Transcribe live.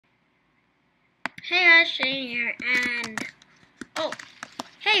Hey guys, Shane here, and oh,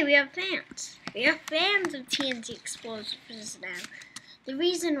 hey, we have fans. We have fans of TNT Explosives now. The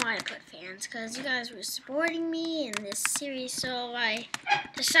reason why I put fans, because you guys were supporting me in this series, so I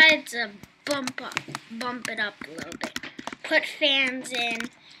decided to bump it up a little bit. Put fans in,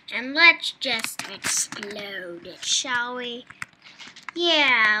 and let's just explode it, shall we?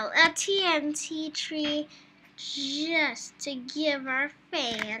 Yeah, a TNT tree, just to give our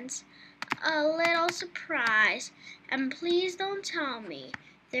fans a little surprise. And please don't tell me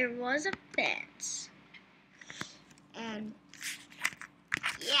there was a fence. And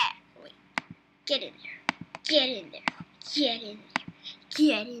yeah, wait, get in there, get in there, get in there,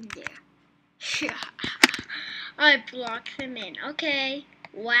 get in there. I blocked them in. Okay,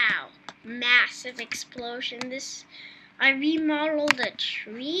 wow, massive explosion. I remodeled a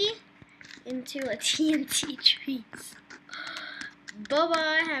tree into a TNT tree.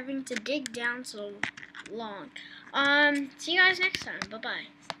 Bye-bye, having to dig down so long. See you guys next time. Bye-bye.